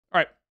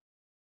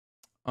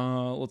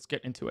Let's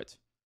get into it.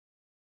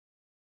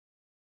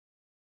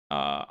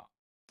 I'll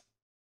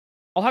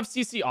have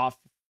CC off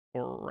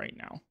for right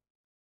now. And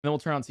then we'll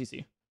turn on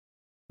CC.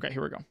 Okay,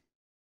 here we go.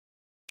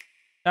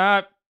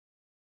 CC.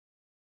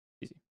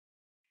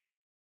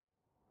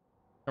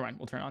 Never mind,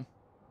 we'll turn on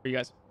for you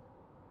guys.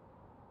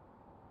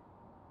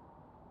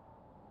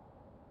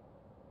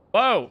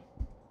 Whoa!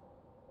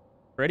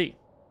 Pretty.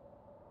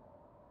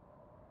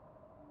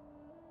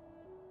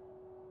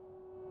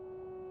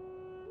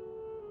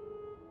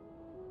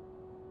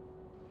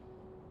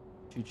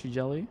 Choo-choo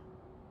jelly.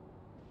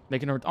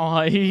 Making a...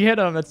 Oh, he hit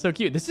him. That's so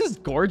cute. This is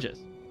gorgeous.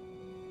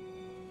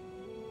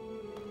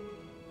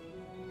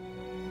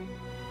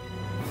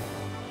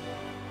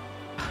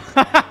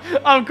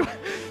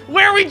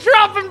 Where are we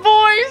dropping,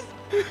 boys?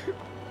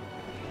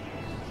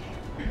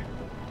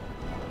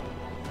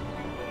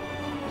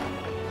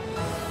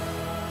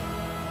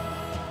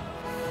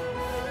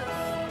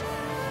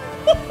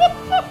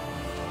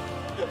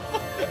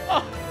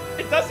 Oh,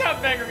 it does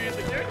have banger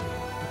music, dude.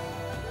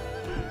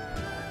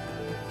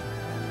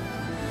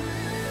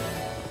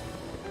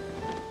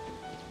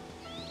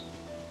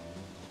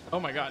 Oh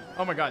my god.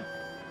 Oh my god.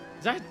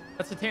 That's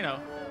Satano.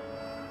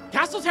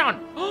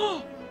 Castletown!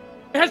 Oh!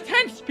 It has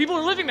tents! People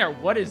are living there!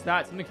 What is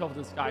that? Something fell from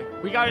the sky.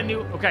 We got a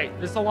new... Okay,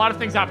 there's a lot of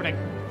things happening.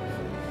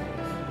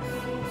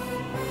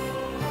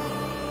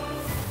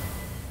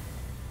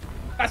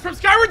 That's from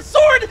Skyward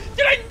Sword!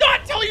 Did I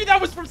not tell you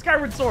that was from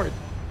Skyward Sword?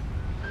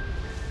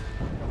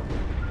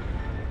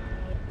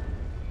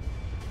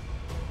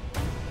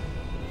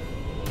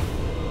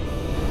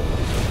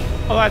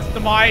 Oh, that's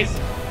Demise.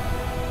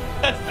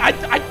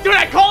 Dude,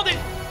 I called it!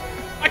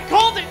 I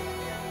called it!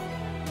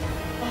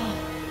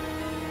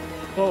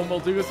 Oh,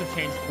 Moldugas have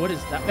changed. What is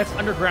that? That's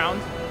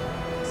underground.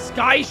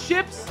 Sky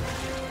ships?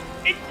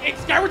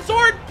 It's Skyward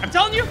Sword! I'm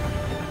telling you!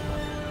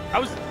 I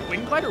was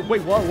Wing Glider?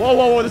 Wait, whoa, whoa,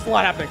 whoa, whoa, there's a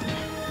lot happening.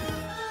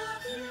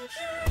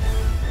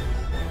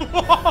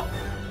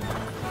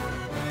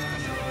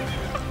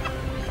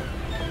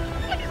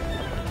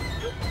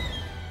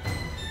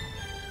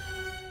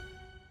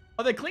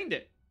 Oh, they cleaned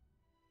it.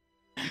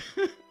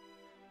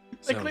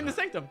 They cleaned the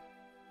sanctum.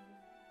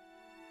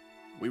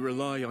 We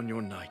rely on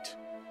your knight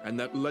and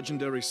that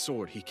legendary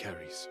sword he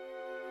carries.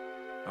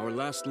 Our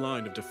last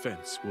line of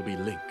defense will be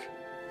Link.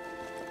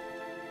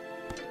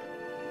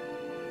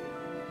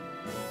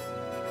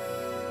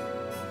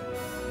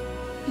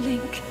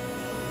 Link.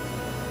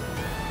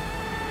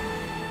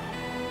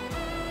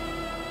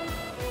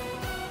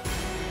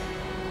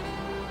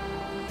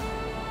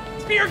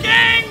 Spear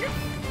Gang!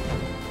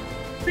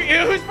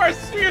 Who's part of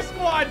Spear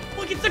Squad?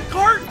 Look, it's a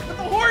cart with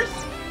a horse!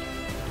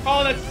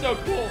 Oh, that's so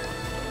cool.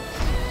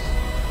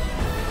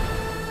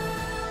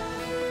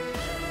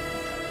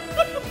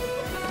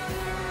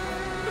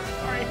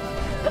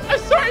 I'm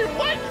sorry,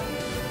 what?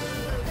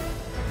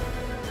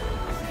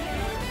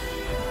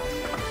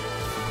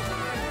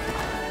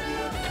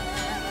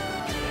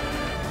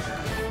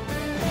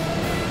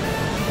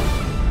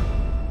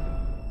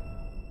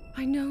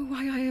 I know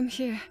why I am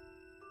here.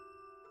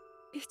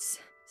 It's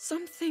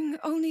something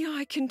only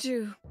I can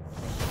do.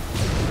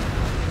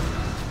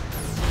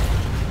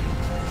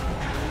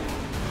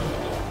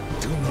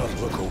 Do not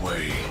look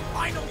away.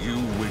 You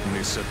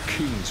witness a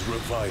king's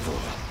revival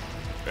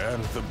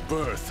and the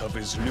birth of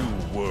his new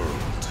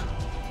world.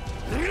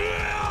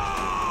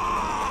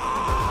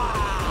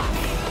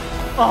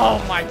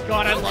 Oh my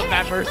god, I love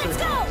that verse. Let's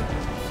go!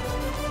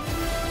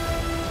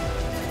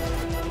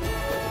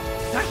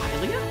 Is that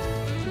Hylia?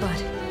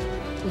 But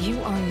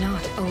you are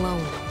not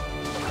alone.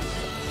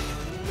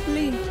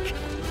 Link.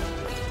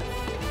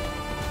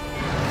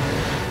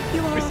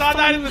 We saw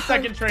that in the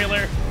second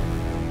trailer.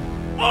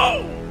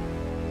 Oh!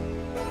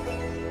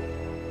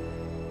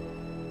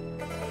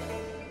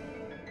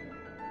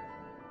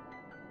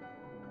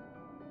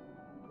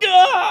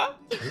 Gah!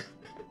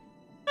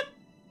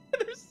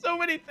 There's so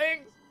many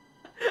things.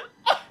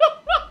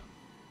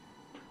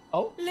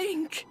 Oh?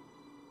 Link.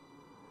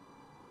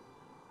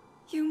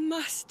 You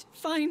must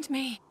find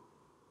me.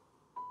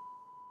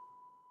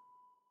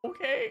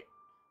 Okay.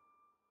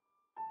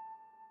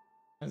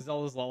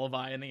 Zelda's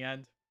lullaby in the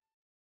end.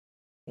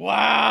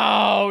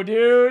 Wow,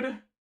 dude.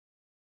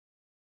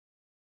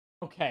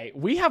 Okay,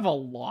 we have a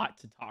lot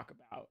to talk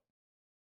about.